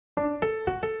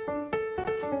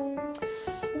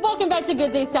Welcome back to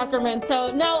Good Day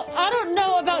Sacramento. Now, I don't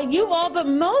know about you all, but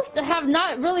most have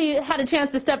not really had a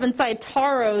chance to step inside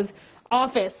Taro's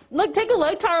office. Look, take a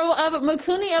look. Taro of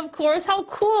Mikunis, of course. How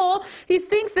cool. He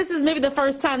thinks this is maybe the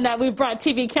first time that we've brought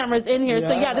TV cameras in here. Yeah.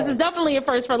 So, yeah, this is definitely a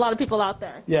first for a lot of people out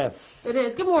there. Yes. It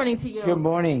is. Good morning to you. Good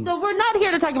morning. So we're not here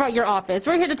to talk about your office.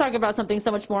 We're here to talk about something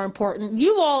so much more important.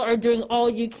 You all are doing all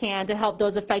you can to help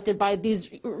those affected by these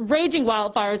raging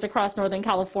wildfires across Northern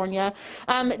California.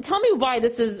 Tell me why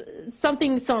this is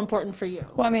something so important for you.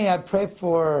 Well, I mean, I pray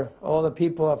for all the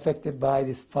people affected by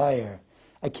this fire.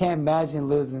 I can't imagine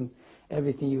losing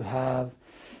everything you have.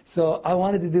 So I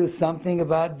wanted to do something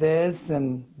about this,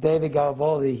 and David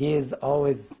Garibaldi, he is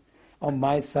always on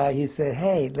my side. He said,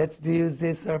 hey, let's use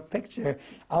this our picture.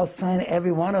 I'll sign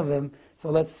every one of them, so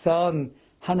let's sell them.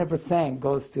 100%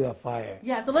 goes to a fire.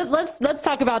 Yeah, so let's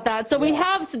talk about that. So we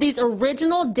have these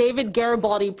original David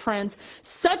Garibaldi prints.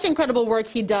 Such incredible work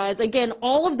he does. Again,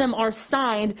 all of them are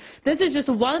signed. This is just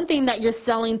one thing that you're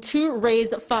selling to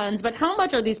raise funds. But how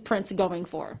much are these prints going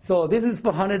for? So this is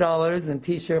for $100 and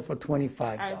T-shirt for $25.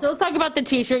 All right, so let's talk about the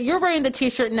T-shirt. You're wearing the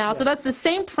T-shirt now, so that's the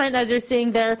same print as you're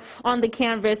seeing there on the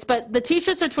canvas. But the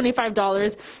T-shirts are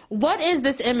 $25. What is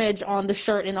this image on the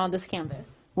shirt and on this canvas?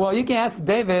 Well, you can ask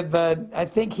David, but I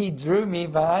think he drew me,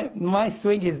 but my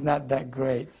swing is not that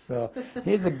great, so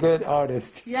he's a good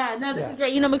artist. Yeah, no, this is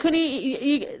great. You know,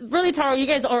 Mikunis, really, Taro, you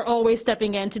guys are always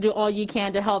stepping in to do all you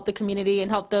can to help the community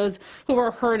and help those who are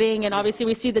hurting, and obviously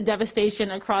we see the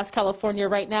devastation across California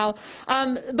right now.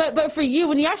 But for you,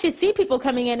 when you actually see people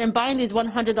coming in and buying these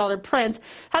 $100 prints,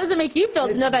 how does it make you feel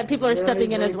to know that people are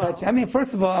stepping in as well? I mean,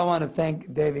 first of all, I want to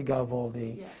thank David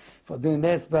Garibaldi for doing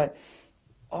this, but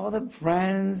all the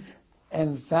friends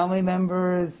and family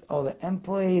members, all the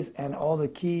employees, and all the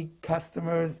key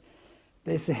customers,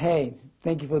 they say, hey,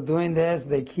 thank you for doing this.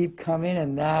 They keep coming,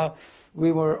 and now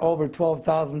we were over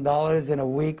 $12,000 in a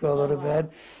week or a little bit.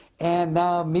 And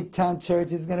now Midtown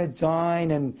Church is going to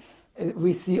join, and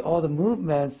we see all the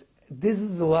movements. This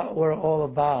is what we're all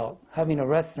about, having a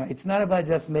restaurant. It's not about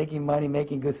just making money,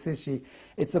 making good sushi.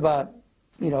 It's about,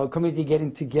 you know, a community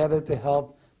getting together to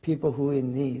help people who are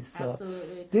in need. So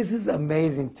this is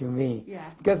amazing to me. Yeah.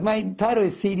 Because my title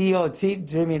is CDO, Chief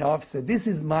Dreaming Officer. This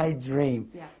is my dream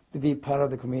to be part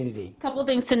of the community. Couple of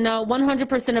things to know.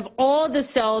 100% of all the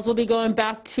sales will be going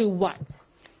back to what?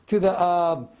 To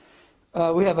the,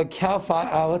 we have a Cal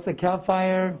Fire, what's the Cal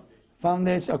Fire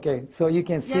Foundation? Okay, so you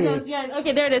can see it. Yeah,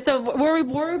 okay, there it is. So where are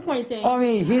we pointing? I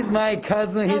mean, he's my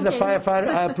cousin. He's a firefighter.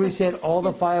 I appreciate all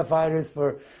the firefighters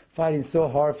for fighting so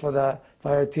hard for the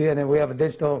fire too. And then we have a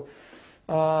digital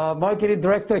marketing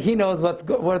director. He knows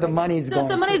where the money is going.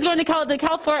 The money is going to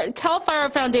the Cal Fire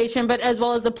Foundation, but as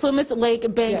well as the Plumas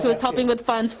Lake Bank, who is helping with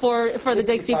funds for the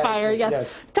Dixie Fire. Yes.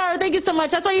 Taro, thank you so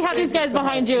much. That's why you have these guys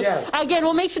behind you. Again,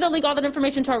 we'll make sure to link all that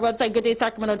information to our website,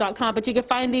 gooddaysacramento.com. But you can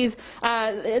find these,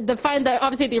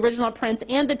 obviously the original prints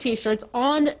and the T-shirts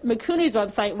on Mikunis'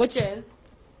 website, which is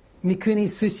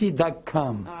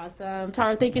MikunisSushi.com. Awesome.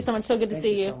 Taro, thank you so much. So good to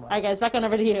see you. All right, guys, back on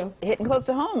over to you. Hitting close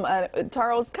to home.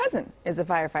 Taro's cousin is a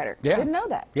firefighter. Yeah. Didn't know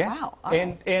that. Yeah.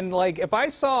 Wow. And like, if I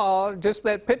saw just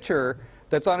that picture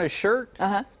that's on his shirt,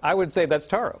 I would say that's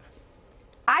Taro.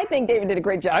 I think David did a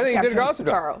great job. I think he did an awesome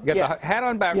job. Taro. You get the hat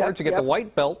on backwards, you get the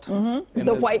white belt. And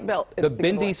the white belt. The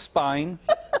bindi spine.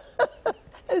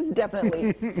 It's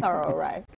definitely Taro, right?